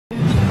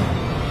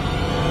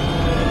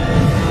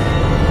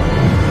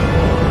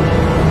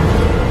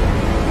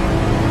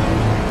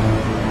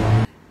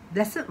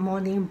Blessed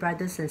morning,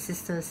 brothers and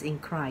sisters in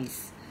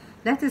Christ.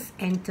 Let us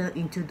enter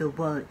into the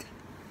Word.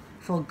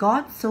 For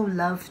God so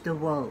loved the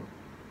world.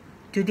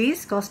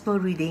 Today's Gospel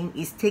reading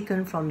is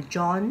taken from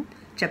John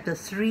chapter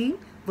 3,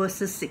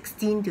 verses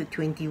 16 to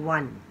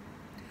 21.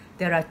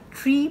 There are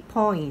 3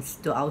 points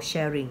to our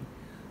sharing.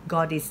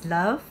 God is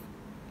love,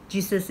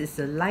 Jesus is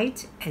the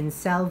light, and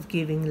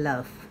self-giving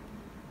love.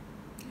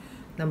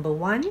 Number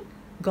 1,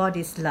 God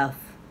is love.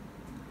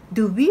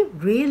 Do we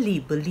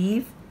really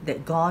believe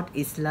that God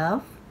is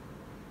love?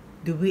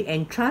 Do we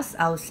entrust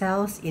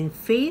ourselves in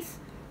faith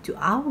to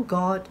our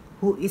God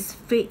who is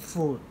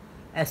faithful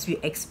as we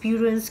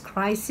experience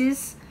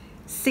crisis,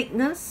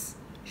 sickness,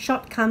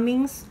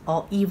 shortcomings,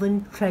 or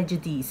even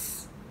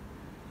tragedies?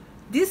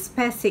 This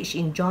passage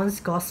in John's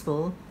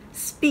Gospel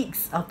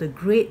speaks of the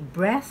great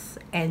breadth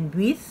and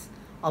width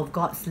of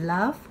God's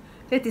love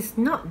that is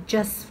not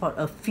just for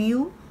a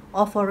few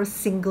or for a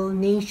single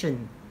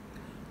nation.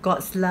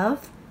 God's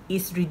love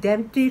is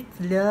redemptive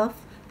love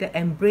that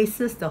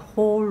embraces the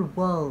whole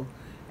world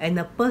and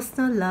a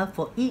personal love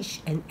for each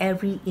and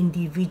every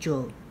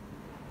individual.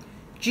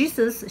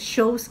 Jesus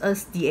shows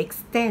us the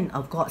extent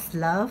of God's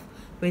love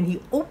when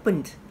he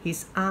opened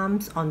his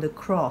arms on the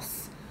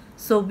cross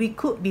so we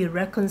could be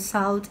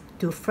reconciled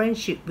to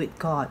friendship with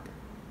God.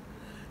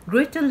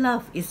 Greater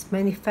love is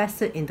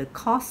manifested in the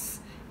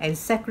cost and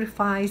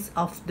sacrifice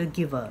of the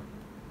giver.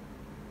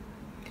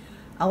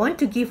 I want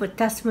to give a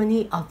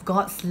testimony of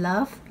God's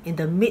love in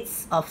the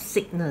midst of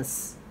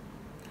sickness.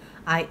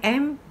 I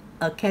am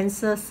a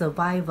cancer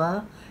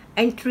survivor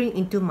entering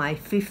into my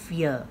 5th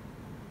year.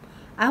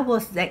 I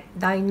was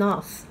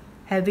diagnosed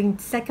having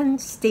 2nd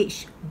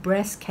stage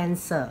breast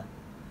cancer.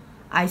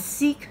 I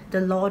seek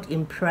the Lord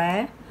in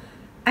prayer.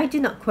 I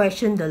did not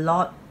question the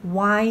Lord,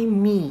 why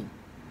me?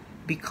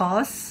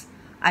 Because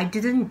I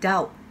didn't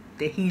doubt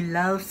that he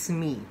loves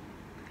me.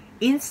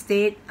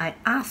 Instead, I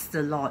asked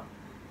the Lord,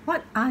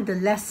 what are the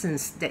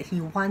lessons that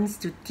he wants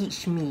to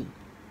teach me?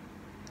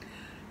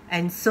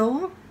 And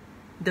so,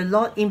 the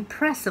Lord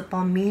impressed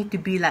upon me to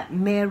be like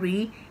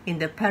Mary in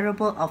the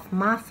parable of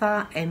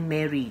Martha and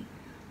Mary,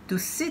 to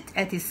sit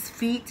at his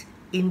feet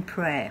in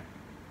prayer.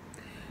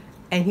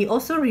 And he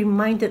also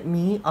reminded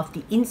me of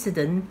the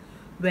incident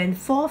when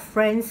 4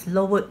 friends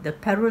lowered the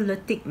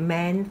paralytic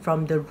man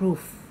from the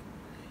roof.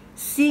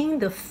 Seeing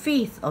the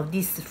faith of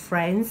these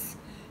friends,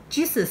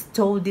 Jesus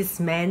told this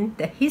man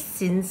that his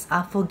sins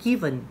are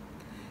forgiven,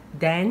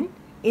 then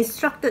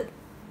instructed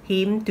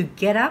him to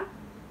get up,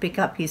 pick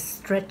up his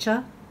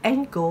stretcher,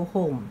 and go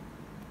home.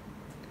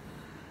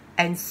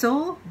 And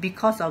so,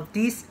 because of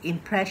these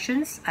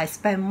impressions, I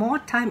spent more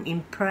time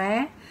in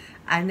prayer,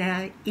 and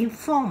I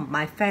informed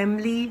my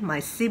family, my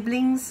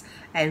siblings,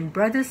 and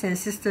brothers and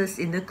sisters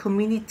in the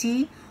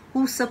community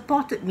who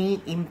supported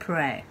me in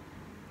prayer.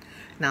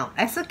 Now,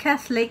 as a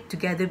Catholic,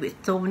 together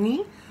with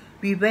Tony,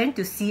 we went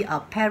to see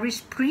our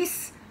parish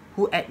priest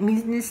who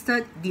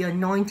administered the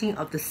anointing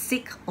of the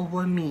sick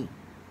over me.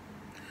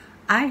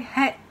 I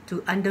had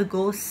to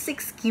undergo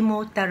 6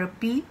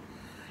 chemotherapy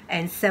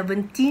and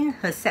 17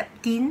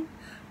 Herceptin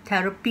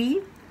therapy,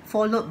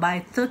 followed by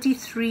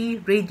 33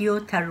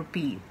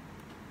 radiotherapy.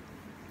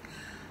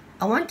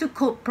 I want to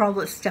quote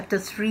Proverbs chapter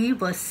 3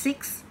 verse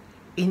 6,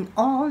 "In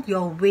all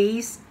your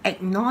ways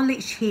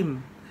acknowledge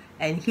him,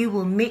 and he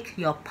will make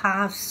your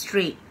path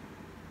straight."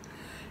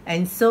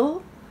 And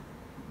so,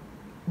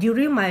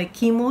 during my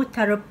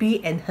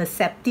chemotherapy and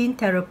Herceptin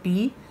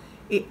therapy,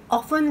 it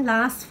often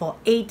lasts for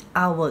 8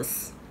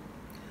 hours.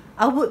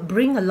 I would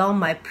bring along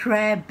my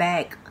prayer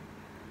bag.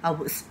 I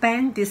would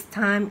spend this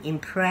time in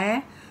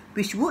prayer,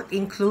 which would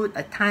include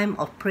a time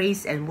of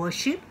praise and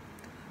worship,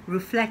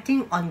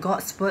 reflecting on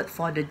God's word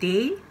for the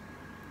day,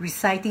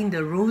 reciting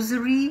the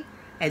rosary,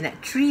 and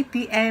at 3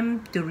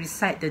 p.m. to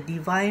recite the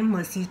Divine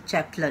Mercy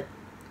Chaplet,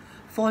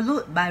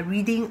 followed by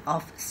reading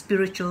of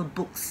spiritual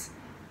books.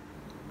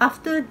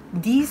 After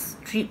this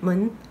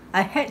treatment,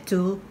 I had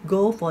to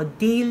go for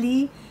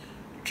daily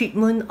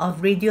treatment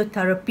of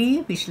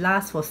radiotherapy, which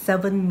lasts for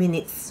 7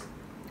 minutes.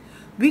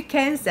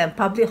 Weekends and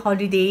public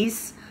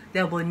holidays,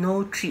 there were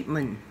no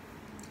treatment.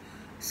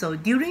 So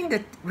during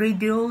the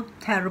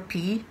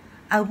radiotherapy,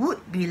 I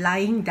would be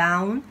lying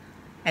down,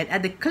 and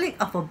at the click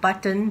of a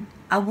button,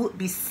 I would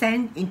be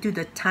sent into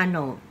the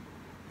tunnel.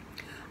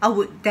 I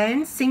would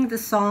then sing the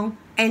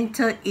song,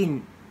 "Enter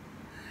In."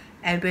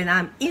 And when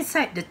I'm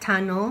inside the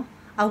tunnel,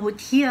 I would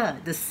hear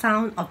the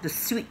sound of the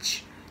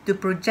switch to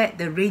project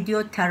the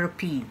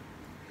radiotherapy.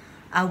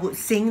 I would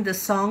sing the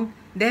song,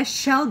 "There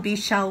Shall Be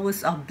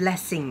Showers of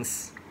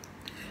Blessings."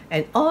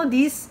 And all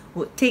this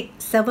would take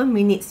 7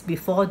 minutes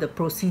before the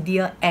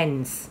procedure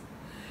ends.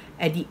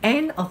 At the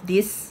end of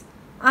this,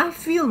 I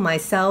feel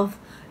myself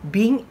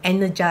being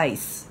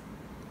energized.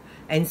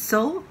 And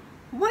so,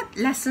 what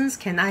lessons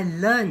can I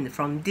learn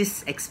from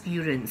this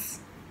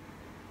experience?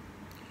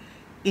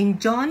 In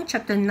John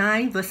chapter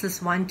 9 verses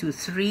 1 to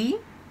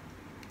 3,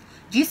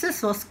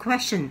 Jesus was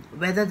questioned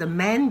whether the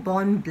man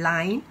born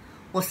blind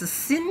was the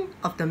sin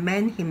of the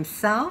man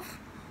himself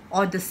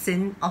or the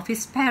sin of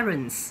his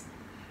parents.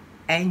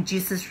 And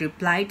Jesus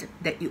replied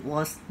that it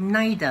was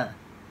neither.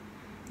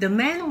 The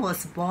man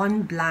was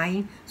born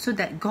blind so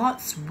that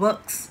God's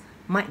works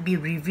might be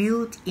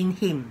revealed in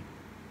him.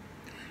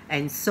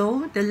 And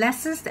so the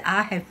lessons that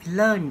I have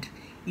learned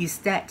is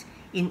that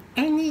in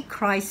any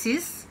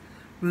crisis,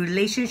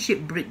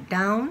 relationship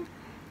breakdown,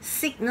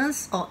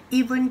 sickness, or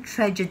even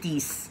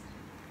tragedies,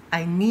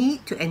 I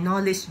need to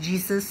acknowledge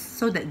Jesus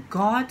so that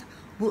God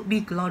would be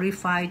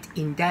glorified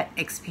in that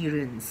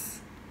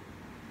experience.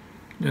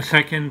 The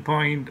second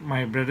point,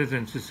 my brothers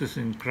and sisters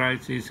in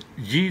Christ, is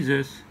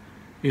Jesus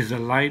is the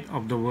light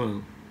of the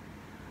world.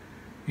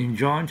 In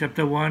John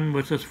chapter 1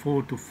 verses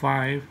 4 to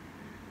 5,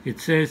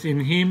 it says, "In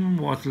him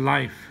was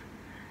life,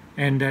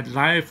 and that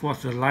life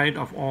was the light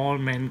of all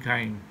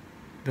mankind.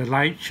 The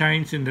light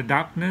shines in the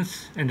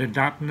darkness, and the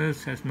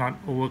darkness has not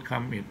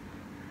overcome it."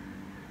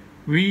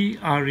 We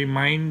are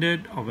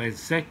reminded of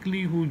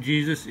exactly who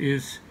Jesus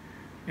is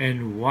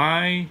and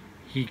why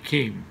he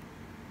came.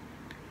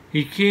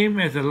 He came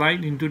as a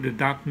light into the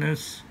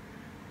darkness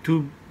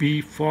to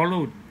be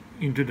followed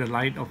into the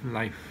light of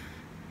life.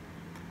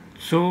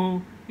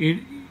 So it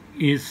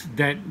is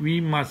that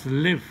we must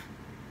live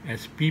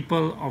as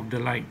people of the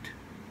light,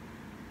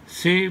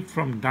 saved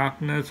from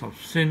darkness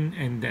of sin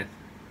and death.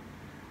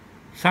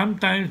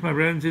 Sometimes, my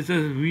brothers and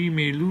sisters, we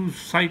may lose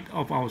sight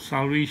of our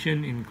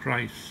salvation in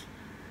Christ.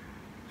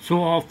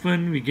 So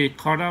often we get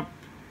caught up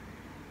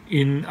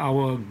in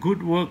our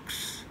good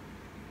works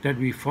that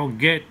we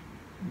forget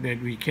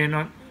that we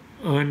cannot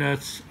earn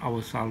us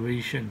our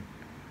salvation.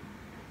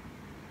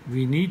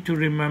 We need to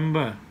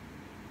remember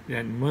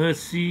that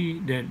mercy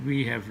that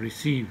we have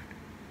received.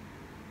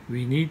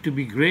 We need to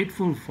be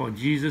grateful for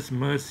Jesus'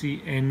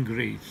 mercy and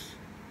grace.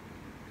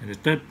 And the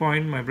third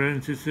point, my brothers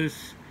and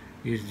sisters,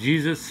 is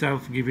Jesus'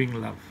 self-giving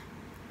love.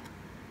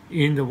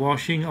 In the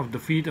washing of the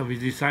feet of his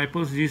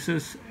disciples,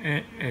 Jesus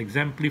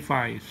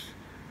exemplifies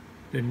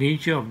the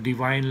nature of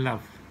divine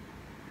love,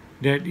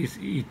 that is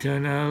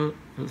eternal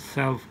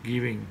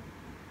self-giving,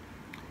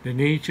 the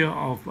nature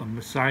of a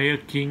Messiah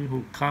King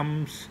who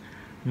comes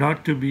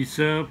not to be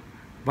served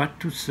but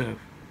to serve.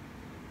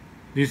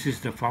 This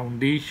is the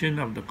foundation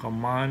of the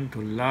command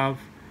to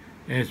love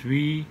as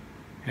we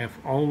have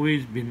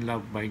always been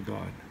loved by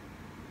God.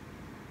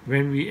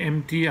 When we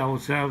empty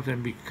ourselves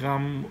and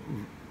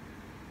become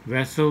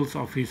vessels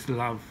of his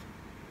love,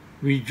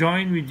 we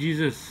join with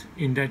Jesus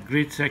in that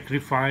great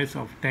sacrifice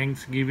of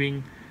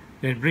thanksgiving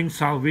that brings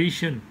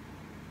salvation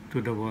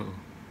to the world.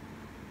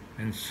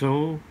 And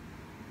so,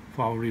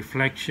 for our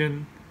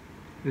reflection,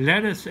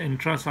 let us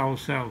entrust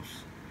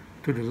ourselves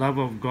to the love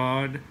of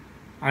God,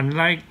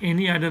 unlike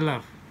any other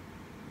love,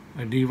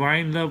 a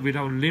divine love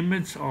without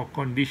limits or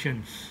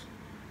conditions,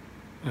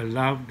 a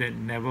love that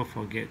never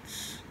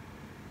forgets.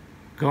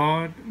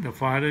 God, the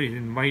Father, is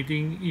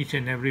inviting each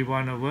and every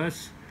one of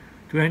us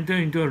to enter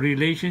into a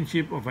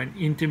relationship of an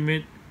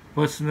intimate,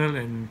 personal,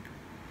 and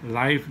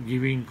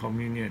life-giving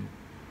communion.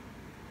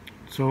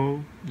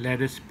 So,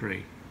 let us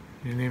pray.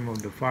 In the name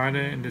of the Father,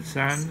 and the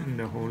Son, and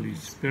the Holy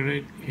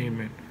Spirit.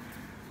 Amen.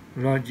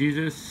 Lord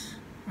Jesus,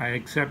 I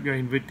accept your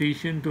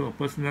invitation to a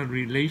personal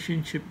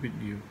relationship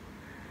with you.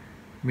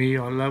 May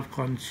your love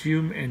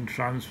consume and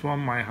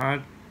transform my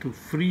heart to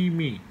free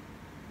me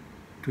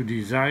to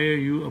desire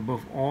you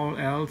above all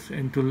else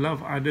and to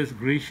love others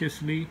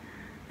graciously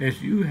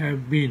as you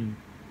have been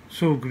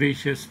so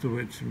gracious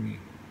towards me.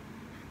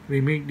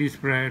 We make this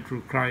prayer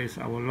through Christ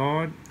our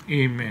Lord.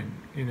 Amen.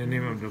 In the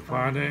name of the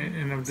Father,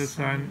 and of the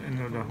Son, and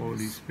of the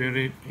Holy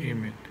Spirit.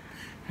 Amen.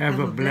 Have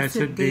a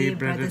blessed day,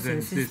 brothers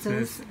and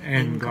sisters,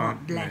 and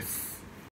God bless.